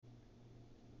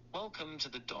Welcome to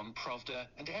the Don Provda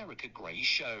and Erica Gray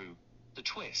Show. The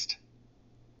Twist.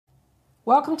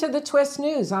 Welcome to the Twist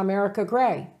News. I'm Erica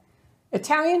Gray.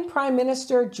 Italian Prime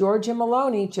Minister Giorgia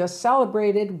Meloni just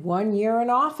celebrated 1 year in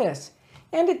office,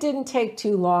 and it didn't take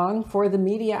too long for the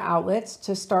media outlets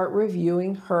to start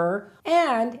reviewing her,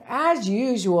 and as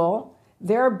usual,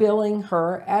 they're billing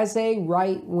her as a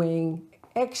right-wing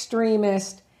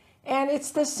extremist, and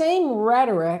it's the same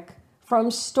rhetoric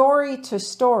from story to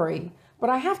story. But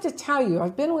I have to tell you,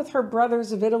 I've been with her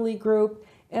Brothers of Italy group,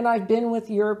 and I've been with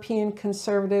European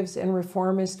Conservatives and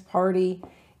Reformist Party,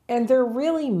 and they're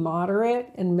really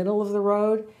moderate and middle of the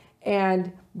road,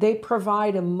 and they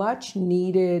provide a much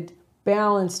needed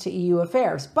balance to EU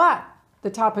affairs. But the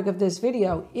topic of this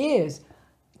video is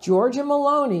Giorgia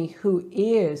Meloni, who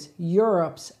is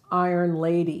Europe's Iron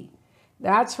Lady.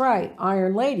 That's right,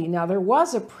 Iron Lady. Now, there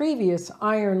was a previous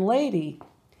Iron Lady,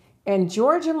 and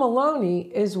Giorgia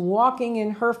Meloni is walking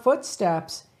in her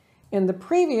footsteps. And the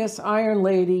previous Iron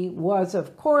Lady was,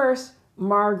 of course,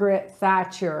 Margaret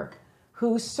Thatcher,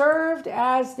 who served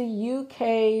as the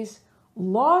UK's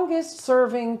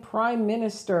longest-serving prime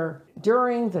minister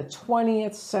during the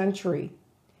 20th century.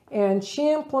 And she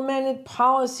implemented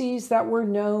policies that were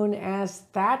known as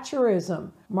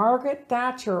Thatcherism. Margaret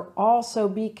Thatcher also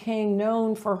became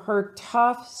known for her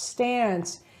tough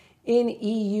stance in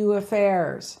EU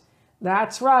affairs.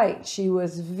 That's right, she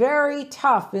was very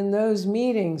tough in those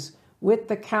meetings with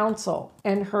the council.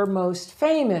 And her most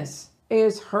famous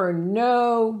is her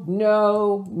no,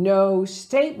 no, no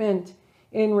statement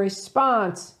in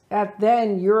response at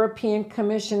then European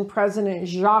Commission President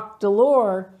Jacques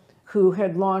Delors, who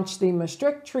had launched the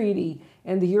Maastricht Treaty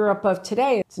and the Europe of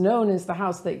today. It's known as the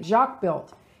house that Jacques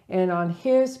built. And on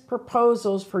his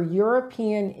proposals for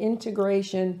European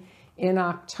integration in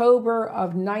October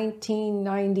of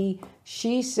 1990,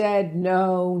 she said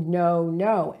no, no,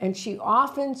 no. And she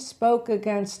often spoke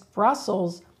against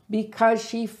Brussels because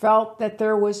she felt that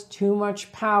there was too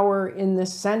much power in the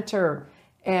center,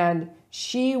 and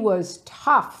she was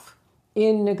tough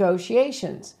in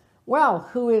negotiations. Well,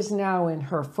 who is now in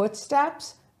her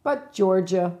footsteps but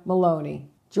Giorgia Meloni?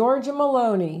 Giorgia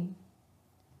Meloni,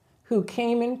 who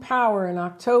came in power in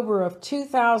October of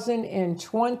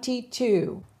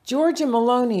 2022. Giorgia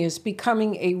Meloni is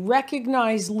becoming a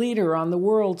recognized leader on the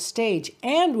world stage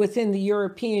and within the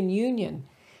European Union.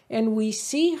 And we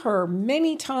see her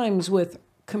many times with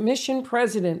Commission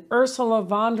President Ursula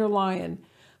von der Leyen,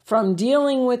 from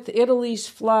dealing with Italy's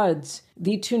floods,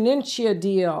 the Tunisia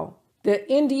deal,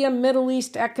 the India-Middle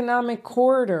East Economic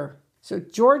Corridor. So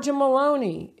Giorgia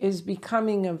Meloni is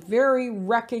becoming a very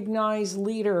recognized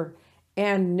leader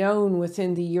and known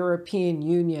within the European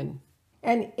Union.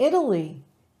 And Italy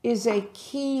is a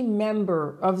key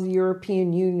member of the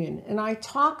European Union. And I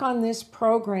talk on this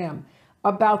program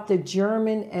about the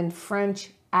German and French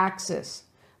axis.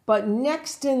 But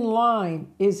next in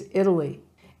line is Italy.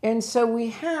 And so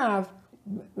we have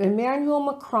Emmanuel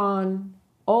Macron,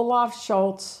 Olaf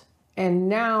Scholz, and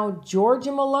now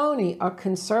Giorgia Meloni, a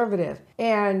conservative.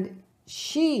 And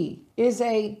she is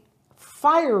a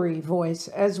fiery voice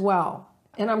as well.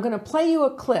 And I'm going to play you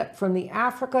a clip from the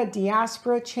Africa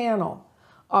Diaspora channel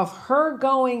of her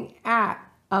going at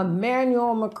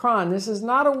Emmanuel Macron. This is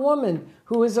not a woman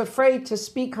who is afraid to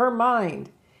speak her mind.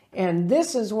 And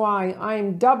this is why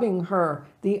I'm dubbing her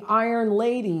the Iron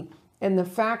Lady, and the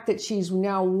fact that she's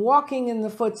now walking in the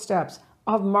footsteps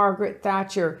of Margaret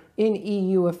Thatcher in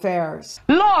EU affairs.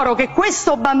 L'oro che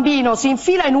questo bambino si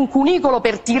infila in un cunicolo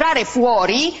per tirare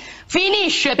fuori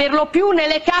finisce per lo più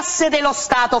nelle casse dello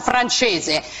Stato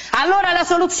francese. Allora la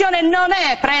soluzione non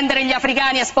è prendere gli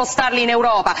africani e spostarli in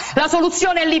Europa, la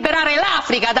soluzione è liberare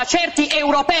l'Africa da certi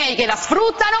europei che la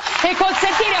sfruttano e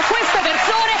consentire a queste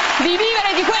persone di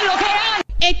vivere di quello che hanno.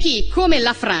 E chi, come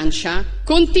la Francia,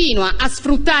 continua a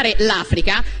sfruttare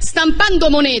l'Africa stampando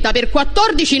moneta per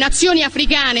 14 nazioni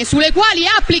africane sulle quali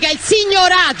applica il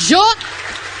signoraggio,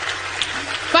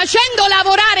 facendo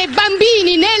lavorare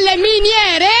bambini nelle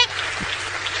miniere,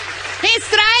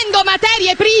 estraendo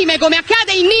materie prime come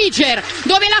accade in Niger,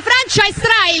 dove la Francia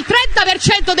estrae il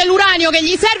 30% dell'uranio che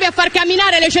gli serve a far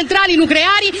camminare le centrali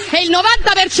nucleari e il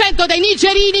 90% dei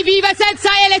nigerini vive senza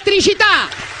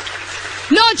elettricità.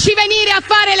 Non ci venire a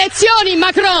fare lezioni,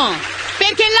 Macron,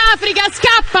 perché l'Africa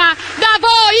scappa da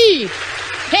voi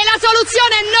e la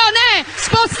soluzione non è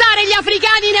spostare gli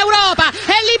africani in Europa,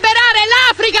 è liberare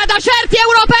l'Africa da certi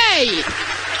europei.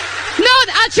 Non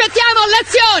accettiamo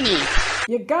lezioni.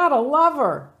 You gotta love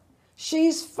her.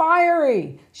 She's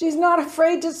fiery. She's not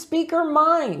afraid to speak her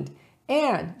mind.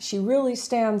 And she really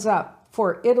stands up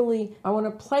for Italy. I want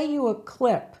to play you a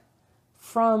clip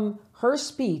from her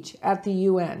speech at the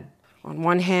UN. On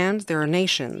one hand, there are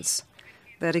nations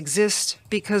that exist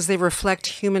because they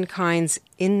reflect humankind's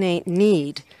innate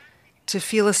need to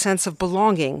feel a sense of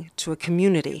belonging to a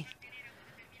community,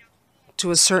 to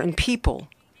a certain people,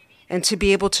 and to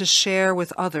be able to share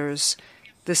with others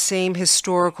the same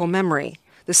historical memory,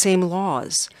 the same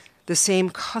laws, the same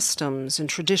customs and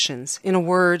traditions, in a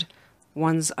word,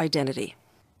 one's identity.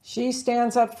 She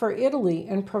stands up for Italy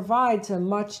and provides a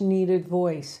much-needed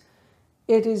voice.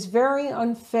 It is very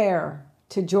unfair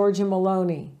to Giorgia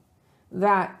Meloni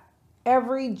that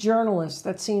every journalist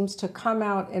that seems to come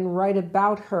out and write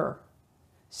about her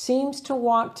seems to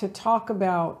want to talk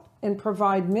about and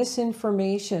provide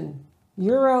misinformation.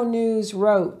 Euronews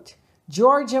wrote,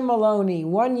 Giorgia Meloni,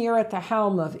 1 year at the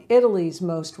helm of Italy's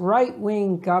most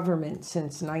right-wing government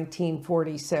since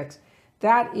 1946.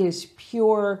 That is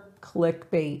pure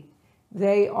clickbait.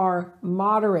 They are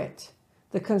moderate.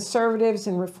 The Conservatives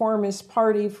and Reformist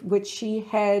Party, which she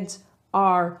heads,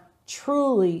 are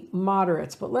truly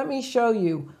moderates. But let me show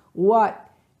you what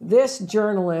this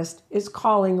journalist is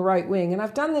calling right-wing. And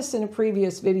I've done this in a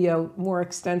previous video more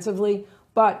extensively,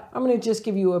 but I'm going to just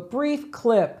give you a brief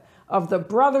clip of the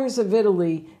Brothers of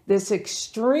Italy, this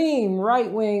extreme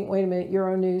right-wing, wait a minute,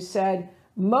 Euronews said,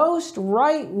 most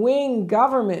right-wing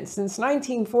government since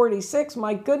 1946.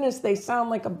 My goodness, they sound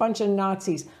like a bunch of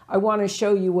Nazis. I want to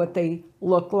show you what they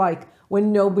look like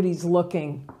when nobody's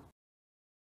looking.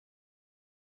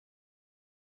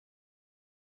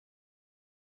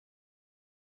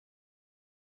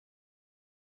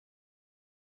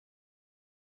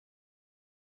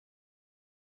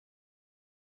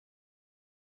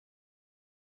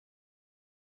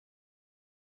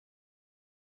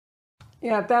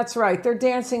 Yeah, that's right. They're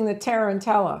dancing the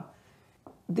tarantella.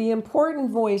 The important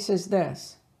voice is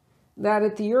this, that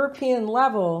at the European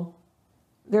level,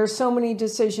 there's so many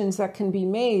decisions that can be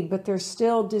made, but there's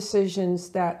still decisions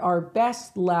that are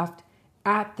best left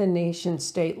at the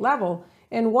nation-state level.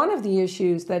 And one of the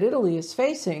issues that Italy is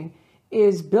facing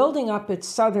is building up its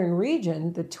southern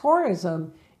region. The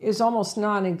tourism is almost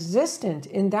non-existent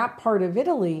in that part of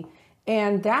Italy,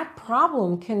 and that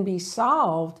problem can be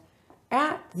solved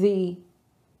at the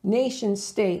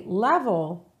nation-state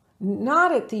level,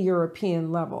 not at the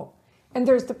European level. And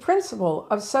there's the principle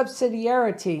of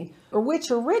subsidiarity, which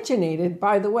originated,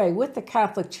 by the way, with the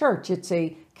Catholic Church. It's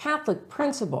a Catholic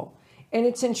principle, and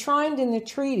it's enshrined in the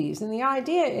treaties. And the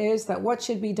idea is that what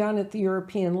should be done at the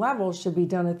European level should be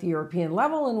done at the European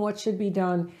level, and what should be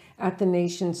done at the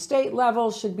nation-state level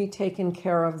should be taken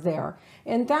care of there.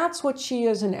 And that's what she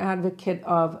is an advocate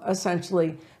of,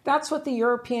 essentially. That's what the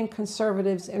European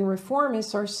conservatives and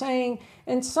reformists are saying,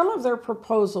 and some of their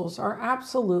proposals are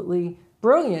absolutely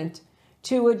brilliant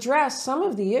to address some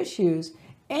of the issues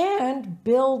and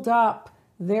build up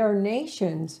their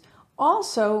nations.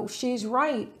 Also, she's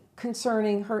right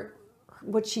concerning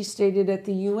what she stated at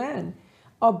the UN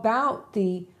about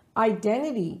the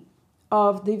identity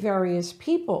of the various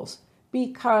peoples,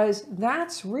 because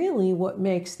that's really what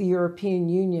makes the European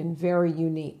Union very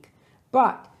unique.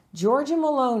 But Giorgia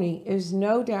Meloni is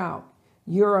no doubt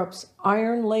Europe's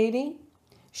Iron Lady.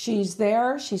 She's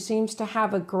there. She seems to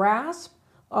have a grasp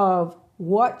of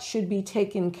what should be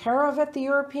taken care of at the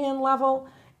European level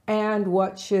and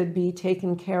what should be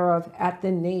taken care of at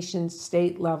the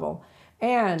nation-state level.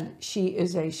 And she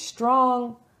is a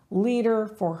strong leader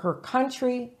for her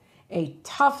country, a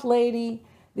tough lady,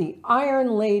 the Iron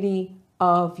Lady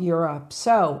of Europe.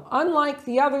 So, unlike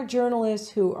the other journalists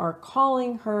who are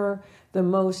calling her the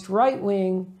most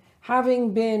right-wing,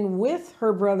 having been with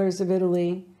her Brothers of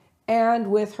Italy and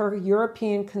with her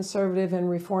European Conservative and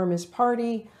Reformist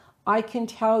Party, I can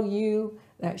tell you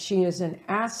that she is an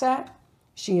asset.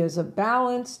 She is a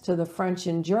balance to the French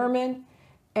and German,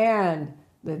 and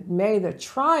may the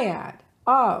triad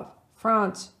of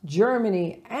France,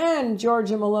 Germany, and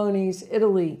Giorgia Meloni's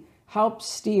Italy help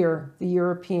steer the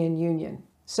European Union.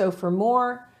 So for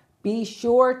more, be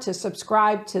sure to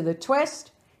subscribe to The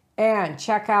Twist and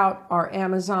check out our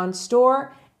Amazon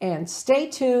store, and stay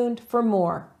tuned for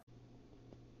more.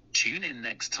 Tune in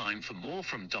next time for more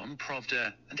from Don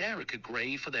Provda and Erica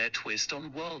Gray for their twist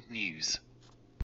on world news.